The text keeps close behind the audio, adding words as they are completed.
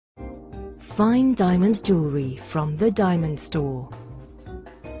fine diamond jewellery from the Diamond Store.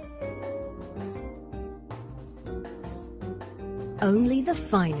 Only the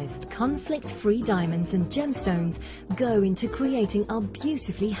finest conflict-free diamonds and gemstones go into creating our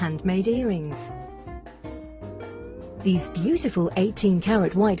beautifully handmade earrings. These beautiful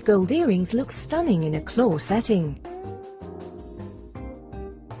 18-karat white gold earrings look stunning in a claw setting.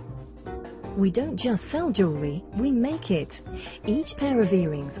 We don't just sell jewellery, we make it. Each pair of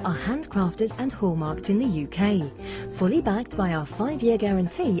earrings are handcrafted and hallmarked in the UK, fully backed by our 5-year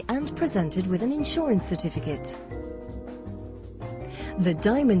guarantee and presented with an insurance certificate. The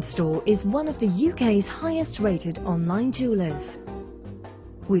Diamond Store is one of the UK's highest-rated online jewellers.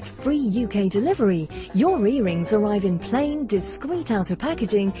 With free UK delivery, your earrings arrive in plain, discreet outer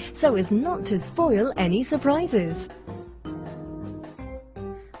packaging so as not to spoil any surprises.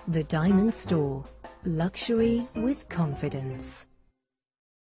 The Diamond Store. Luxury with confidence.